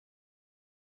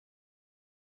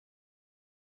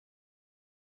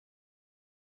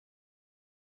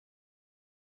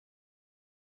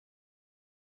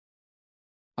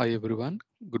Hi everyone,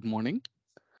 good morning.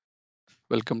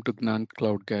 Welcome to Gnan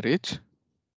Cloud Garage.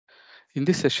 In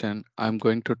this session, I'm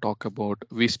going to talk about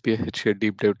vSphere HA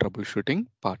Deep Dive Troubleshooting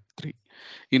Part 3.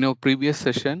 In our previous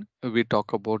session, we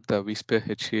talked about the vSphere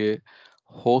HA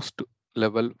host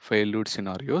level failure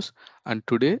scenarios, and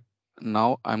today,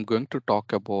 now I'm going to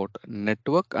talk about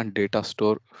network and data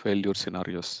store failure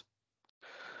scenarios.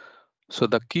 So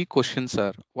the key questions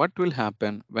are what will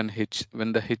happen when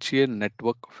the HA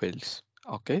network fails?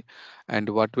 Okay, and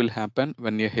what will happen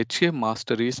when a HA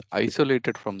master is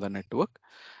isolated from the network?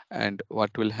 And what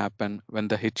will happen when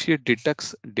the HA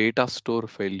detects data store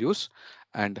failures?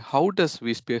 And how does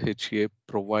vSphere HA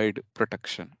provide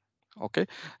protection? Okay,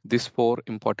 these four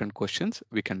important questions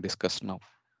we can discuss now.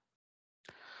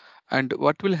 And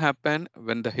what will happen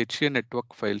when the HA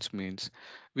network fails means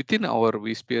within our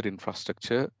vSphere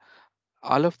infrastructure,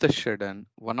 all of the sudden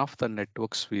one of the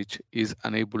network switch is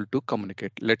unable to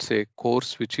communicate. Let's say core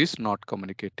switch is not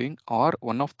communicating, or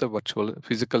one of the virtual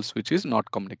physical switch is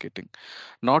not communicating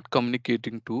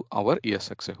to our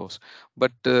ESXi host.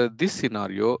 But this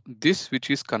scenario, this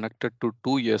switch is connected to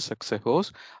two ESXi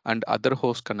hosts and other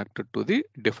hosts connected to the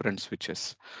different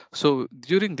switches. So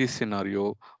during this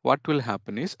scenario, what will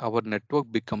happen is our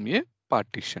network become a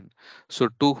partition. So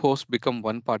two hosts become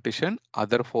one partition,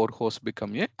 other four hosts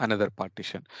become a another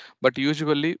partition. But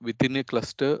usually within a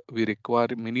cluster, we require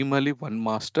minimally one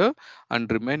master and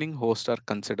remaining hosts are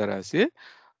considered as a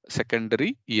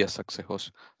secondary ESXi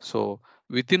host. So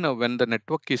when the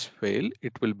network is fail,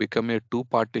 it will become a two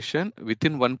partition.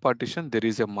 Within one partition, there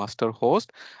is a master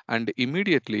host, and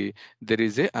immediately there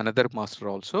is a another master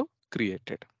also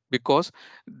created. Because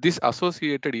this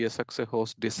associated ESXi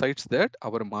host decides that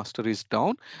our master is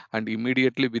down, and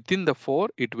immediately within the four,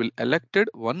 it will elected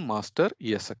one master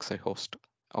ESXi host.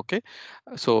 Okay,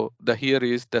 so the here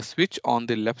is the switch on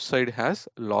the left side has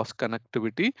lost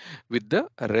connectivity with the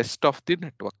rest of the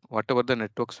network. Whatever the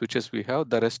network switches we have,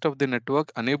 the rest of the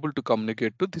network unable to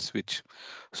communicate to this switch.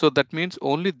 So that means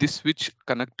only this switch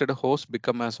connected host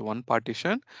become as one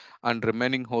partition, and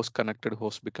remaining host connected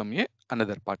host become a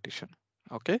another partition.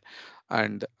 Okay,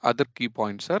 and other key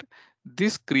points are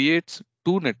this creates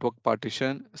two network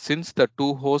partition since the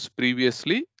two hosts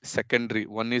previously secondary,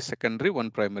 one is secondary, one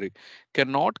primary,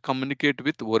 cannot communicate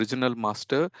with original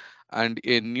master, and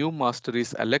a new master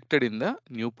is elected in the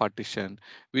new partition,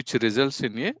 which results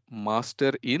in a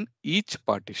master in each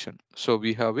partition. So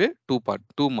we have a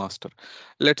two master.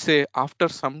 Let's say after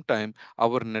some time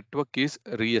our network is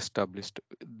re-established,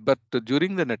 but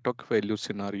during the network failure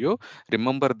scenario,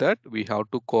 remember that we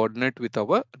have to coordinate with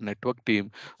our network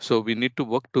team. So we need to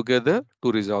work together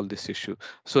to resolve this issue.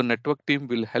 So network team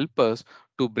will help us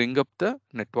to bring up the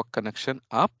network connection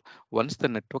up. Once the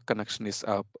network connection is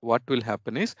up, what will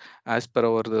happen is, as per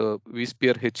our the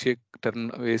vSphere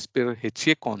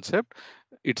HA concept,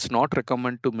 it's not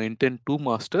recommended to maintain two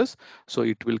masters, so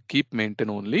it will keep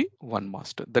maintain only one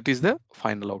master. That is the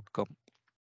final outcome.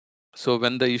 So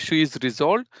when the issue is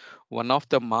resolved, one of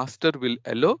the master will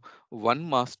allow one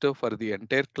master for the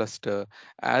entire cluster,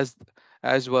 as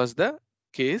was the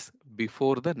case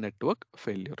before the network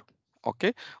failure.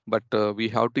 Okay, but we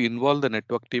have to involve the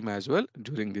network team as well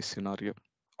during this scenario.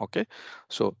 Okay,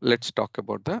 so let's talk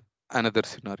about the another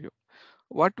scenario.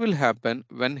 What will happen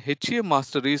when HA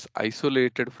master is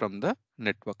isolated from the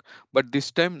network? But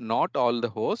this time, not all the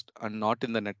host and not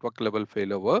in the network level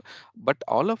failover, but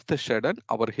all of the sudden,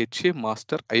 our HA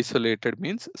master isolated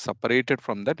means separated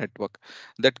from the network.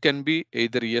 That can be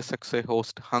either ESXi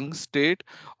host hung state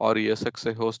or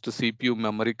ESXi host CPU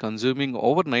memory consuming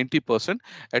over 90%.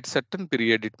 At certain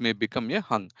period, it may become a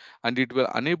hung, and it will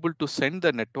unable to send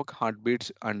the network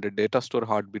heartbeats and the data store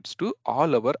heartbeats to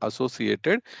all our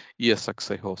associated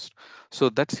ESXi host. So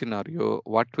that scenario,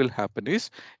 what will happen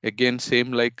is again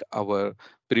same like our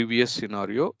previous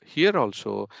scenario. Here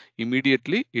also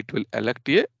immediately it will elect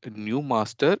a new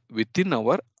master within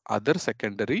our other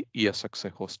secondary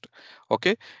ESXi host.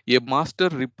 Okay, a master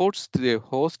reports the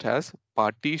host as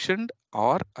partitioned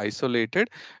or isolated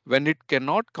when it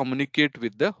cannot communicate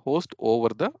with the host over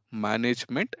the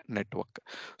management network.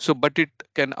 So, but it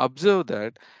can observe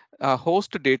that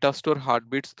host data store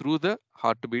heartbeats through the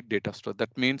heartbeat data store.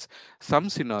 That means some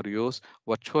scenarios,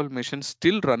 virtual machines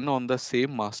still run on the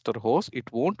same master host.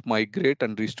 It won't migrate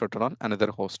and restart on another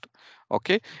host.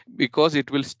 Okay, because it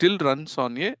will still runs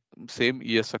on a same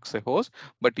ESXi host,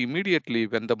 but immediately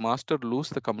when the master lose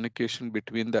the communication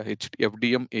between the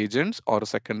FDM agents or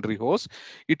secondary host,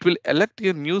 it will elect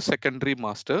a new secondary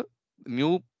master,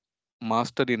 new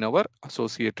master in our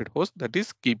associated host, that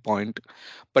is key point.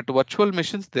 But virtual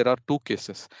machines, there are two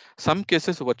cases. Some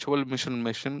cases virtual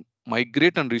machine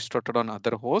migrate and restarted on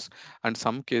other hosts, and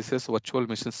some cases virtual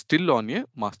machine still on a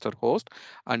master host,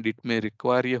 and it may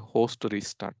require a host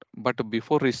restart. But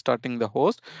before restarting the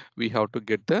host, we have to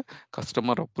get the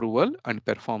customer approval and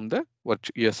perform the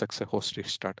ESXi host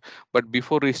restart. But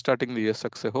before restarting the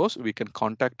ESXi host, we can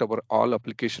contact our all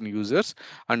application users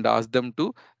and ask them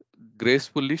to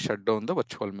gracefully shut down the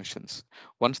virtual machines.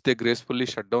 Once they gracefully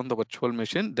shut down the virtual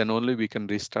machine, then only we can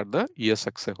restart the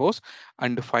ESXi host.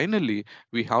 And finally,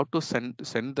 we have to send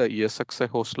the ESXi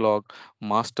host log,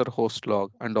 master host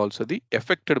log, and also the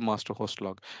affected master host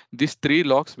log. These three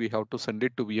logs we have to send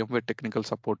it to VMware technical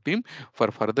support team for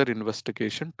further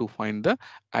investigation to find the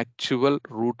actual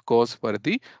root cause for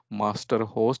the master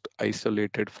host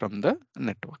isolated from the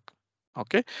network.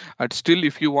 Okay, and still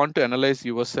if you want to analyze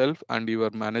yourself and your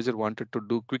manager wanted to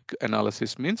do quick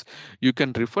analysis, means you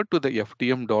can refer to the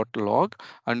fdm.log,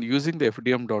 and using the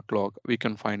fdm.log we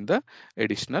can find the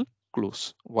additional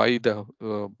clues why the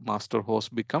master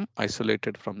host become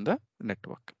isolated from the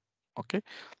network. Okay,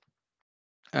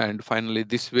 and finally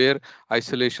this where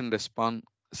isolation response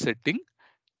setting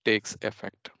takes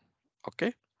effect.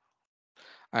 Okay,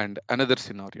 and another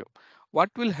scenario, what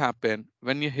will happen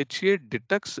when a HA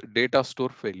detects data store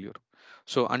failure?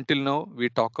 So until now we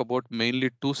talk about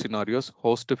mainly two scenarios,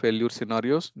 host failure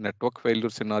scenarios, network failure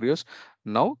scenarios.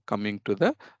 Now coming to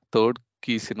the third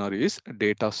key scenario is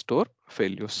data store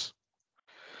failures.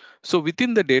 So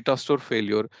within the data store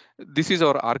failure, this is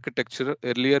our architecture.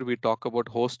 Earlier we talk about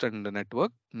host and the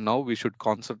network. Now we should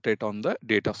concentrate on the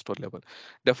data store level.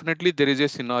 Definitely there is a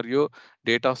scenario,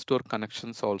 data store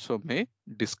connections also may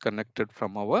disconnected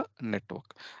from our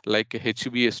network. Like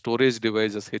HBA storage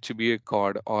devices, HBA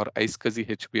card or iSCSI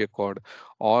HBA card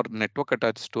or network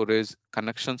attached storage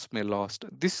connections may lost.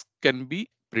 This can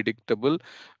be predictable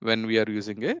when we are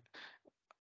using a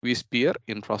vSphere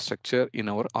infrastructure in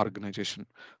our organization.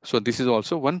 So this is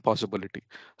also one possibility.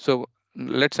 So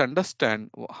let's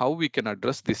understand how we can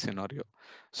address this scenario.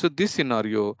 So this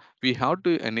scenario, we have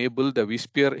to enable the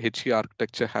vSphere HE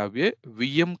architecture have a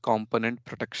VM component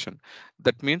protection.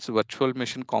 That means virtual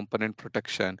machine component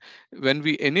protection. When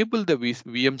we enable the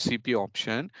VMCP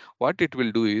option, what it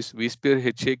will do is vSphere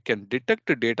HA can detect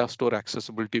the data store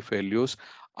accessibility failures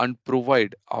and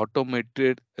provide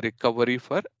automated recovery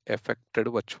for affected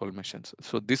virtual machines.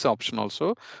 So this option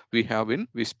also we have in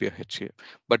vSphere HA.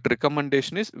 But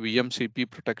recommendation is VMCP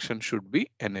protection should be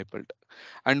enabled.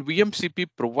 And VMCP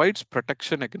provides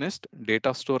protection against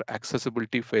data store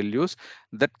accessibility failures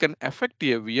that can affect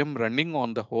a VM running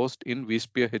on the host in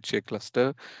vSphere HA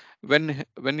cluster. When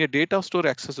a data store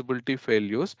accessibility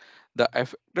failures, the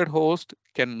affected host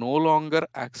can no longer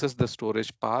access the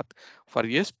storage path for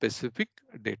a specific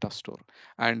data store.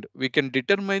 And we can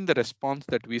determine the response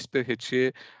that vSphere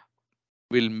HA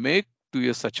will make to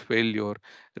a such failure,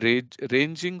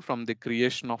 ranging from the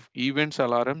creation of events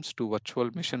alarms to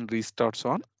virtual machine restarts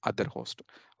on other host.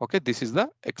 Okay, this is the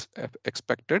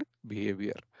expected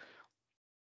behavior.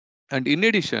 And in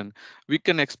addition, we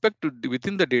can expect to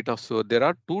within the data store, there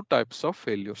are two types of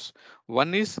failures.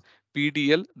 One is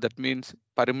PDL, that means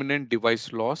permanent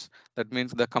device loss. That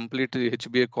means the complete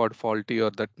HBA code faulty,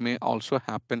 or that may also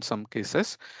happen some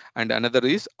cases. And another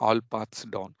is all paths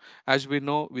down. As we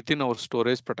know, within our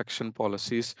storage protection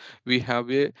policies, we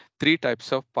have a three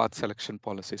types of path selection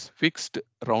policies: fixed,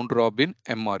 round robin,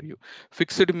 MRU.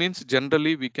 Fixed means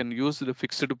generally we can use the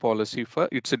fixed policy for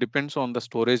it depends on the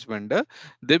storage vendor.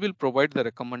 They will provide the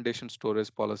recommendation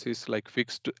storage policies like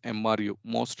fixed, MRU,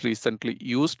 most recently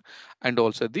used, and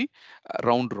also the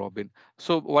round robin.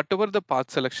 So whatever the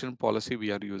path selection policy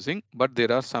we are using, but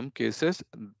there are some cases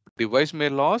device may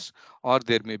loss or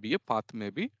there may be a path may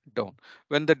be down.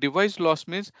 When the device loss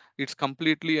means it's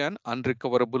completely an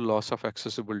unrecoverable loss of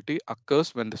accessibility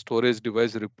occurs when the storage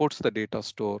device reports the data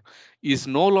store is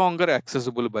no longer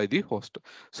accessible by the host.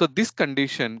 So this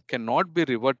condition cannot be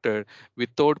reverted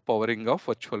without powering off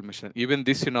virtual machine. Even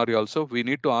this scenario also, we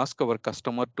need to ask our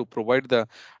customer to provide the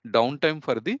downtime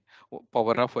for the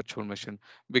power off virtual machine,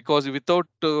 because without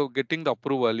getting the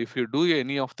approval, if you do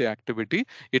any of the activity,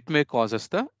 it may cause us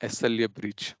the SLA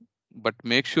breach. But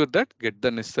make sure that get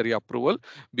the necessary approval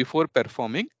before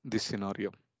performing this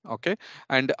scenario. Okay,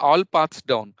 and all paths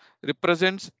down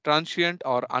represents transient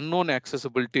or unknown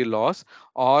accessibility loss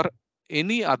or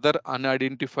any other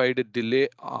unidentified delay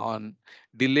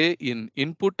in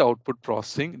input output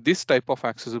processing. This type of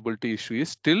accessibility issue is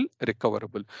still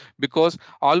recoverable, because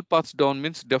all paths down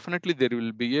means definitely there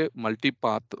will be a multi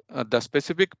path. The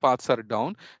specific paths are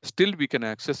down, still we can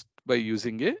access by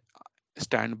using a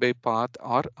standby path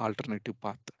or alternative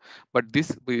path. But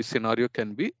this scenario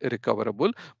can be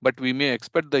recoverable, but we may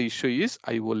expect the issue is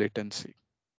IO latency.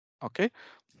 Okay.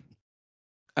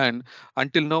 And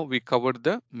until now, we covered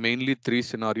the mainly three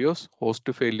scenarios: host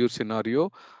failure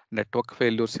scenario, network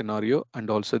failure scenario, and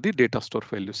also the data store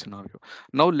failure scenario.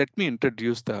 Now, let me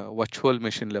introduce the virtual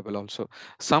machine level also.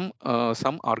 Some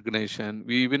organization,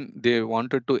 we even they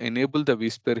wanted to enable the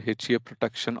vSphere HA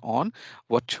protection on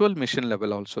virtual machine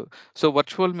level also. So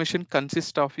virtual machine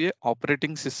consists of a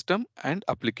operating system and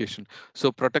application.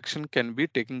 So protection can be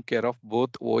taken care of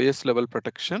both OS level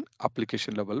protection,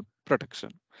 application level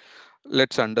protection.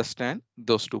 Let's understand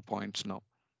those 2 points now.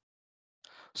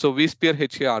 So vSphere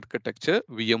HA architecture,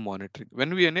 VM monitoring.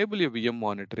 When we enable a VM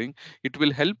monitoring, it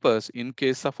will help us in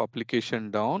case of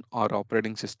application down or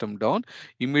operating system down.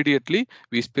 Immediately,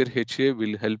 vSphere HA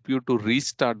will help you to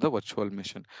restart the virtual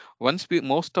machine.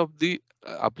 Most of the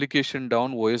application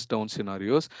down, OS down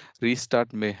scenarios,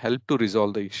 restart may help to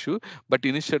resolve the issue. But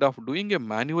instead of doing a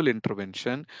manual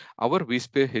intervention, our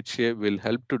vSphere HA will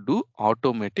help to do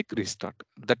automatic restart.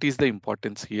 That is the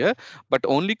importance here, but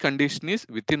only condition is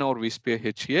within our vSphere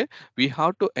HA, we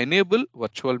have to enable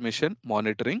virtual machine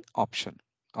monitoring option.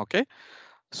 Okay.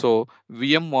 So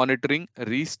VM monitoring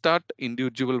restart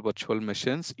individual virtual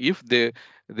machines if their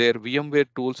VMware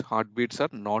tools heartbeats are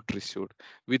not received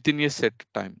within a set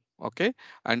time. Okay.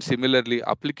 And similarly,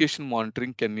 application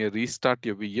monitoring can restart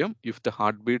a VM if the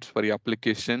heartbeats for your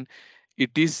application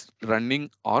it is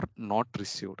running or not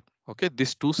received. Okay.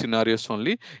 These two scenarios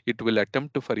only it will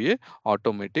attempt for a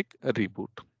automatic reboot.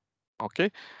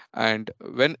 Okay. And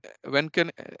when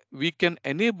can we can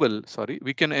enable sorry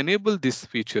we can enable these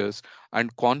features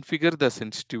and configure the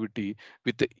sensitivity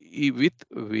with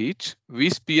which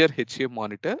vSphere HA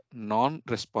monitor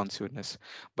non-responsiveness.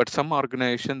 But some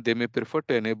organization they may prefer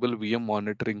to enable VM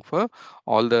monitoring for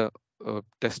all the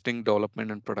testing, development,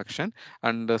 and production.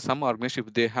 And some organization,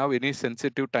 if they have any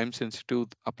sensitive, time sensitive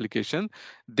application,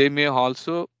 they may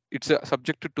also, it's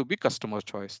subjected to be customer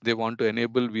choice. They want to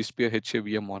enable vSphere HA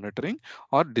VM monitoring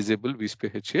or disable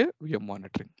vSphere HA VM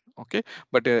monitoring. Okay,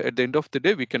 but at the end of the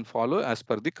day, we can follow as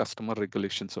per the customer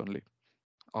regulations only.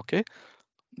 Okay,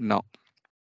 now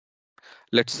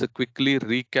let's quickly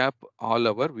recap all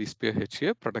our vSphere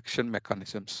HA production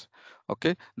mechanisms.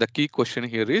 Okay, the key question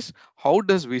here is how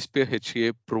does vSphere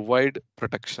HA provide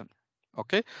protection?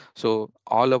 Okay, so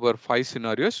all our 5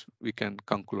 scenarios we can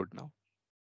conclude now.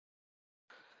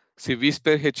 See,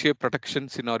 vSphere HA protection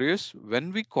scenarios.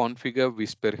 When we configure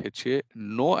vSphere HA,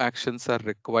 no actions are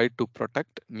required to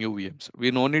protect new VMs.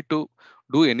 We no need to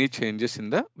do any changes in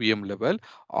the VM level.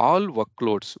 All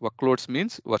workloads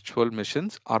means virtual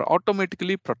machines, are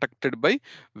automatically protected by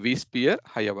vSphere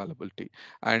high availability.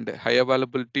 And high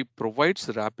availability provides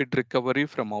rapid recovery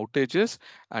from outages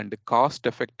and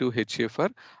cost-effective HA for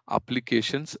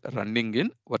applications running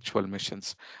in virtual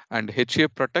machines. And HA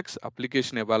protects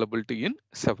application availability in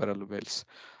several ways.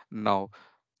 Now,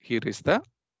 here is the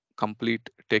complete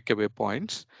takeaway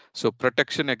points. So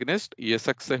protection against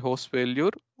ESXi host failure,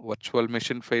 virtual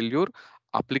machine failure,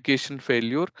 application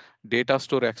failure, data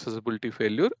store accessibility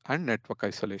failure, and network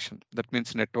isolation. That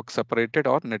means network separated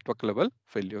or network level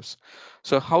failures.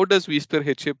 So how does vSphere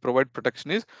HA provide protection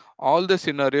is all the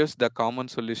scenarios, the common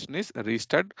solution is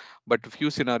restart, but few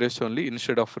scenarios only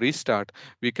instead of restart,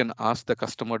 we can ask the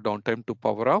customer downtime to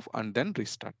power off and then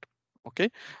restart.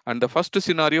 Okay. And the first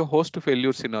scenario, host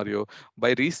failure scenario,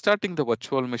 by restarting the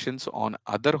virtual machines on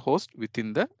other host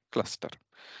within the cluster.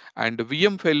 And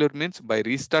VM failure means by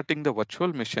restarting the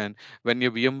virtual machine when a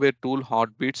VMware tool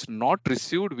heartbeats not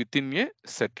received within a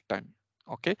set time.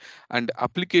 Okay. And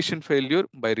application failure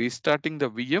by restarting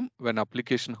the VM when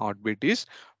application heartbeat is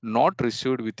not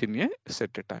received within a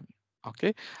set time.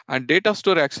 Okay. And data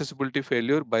store accessibility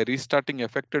failure by restarting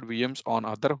affected VMs on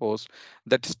other hosts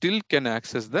that still can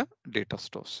access the data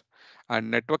stores.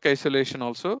 And network isolation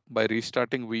also by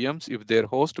restarting VMs if their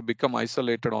host become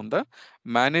isolated on the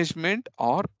management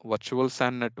or virtual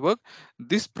SAN network.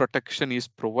 This protection is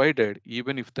provided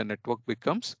even if the network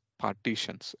becomes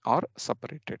partitions or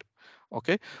separated.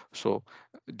 Okay, so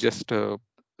just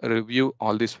review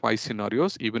all these 5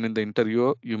 scenarios. Even in the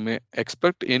interview, you may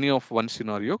expect any of one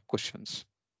scenario questions.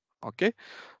 Okay,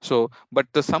 so but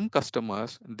the some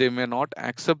customers they may not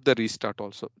accept the restart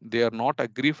also, they are not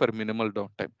agree for minimal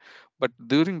downtime. But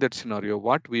during that scenario,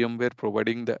 what VMware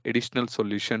providing the additional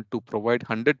solution to provide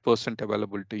 100%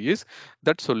 availability is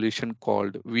that solution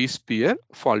called vSphere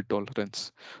fault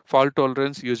tolerance. Fault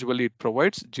tolerance usually it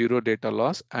provides zero data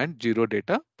loss and zero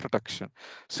data protection.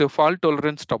 So fault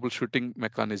tolerance troubleshooting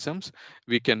mechanisms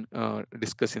we can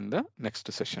discuss in the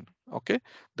next session. Okay,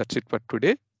 that's it for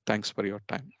today. Thanks for your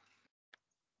time.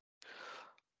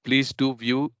 Please do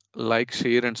view, like,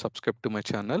 share, and subscribe to my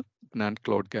channel, Gnan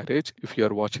Cloud Garage, if you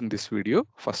are watching this video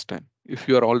first time. If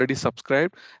you are already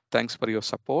subscribed, thanks for your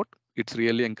support. It's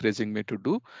really encouraging me to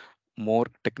do more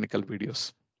technical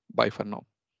videos. Bye for now.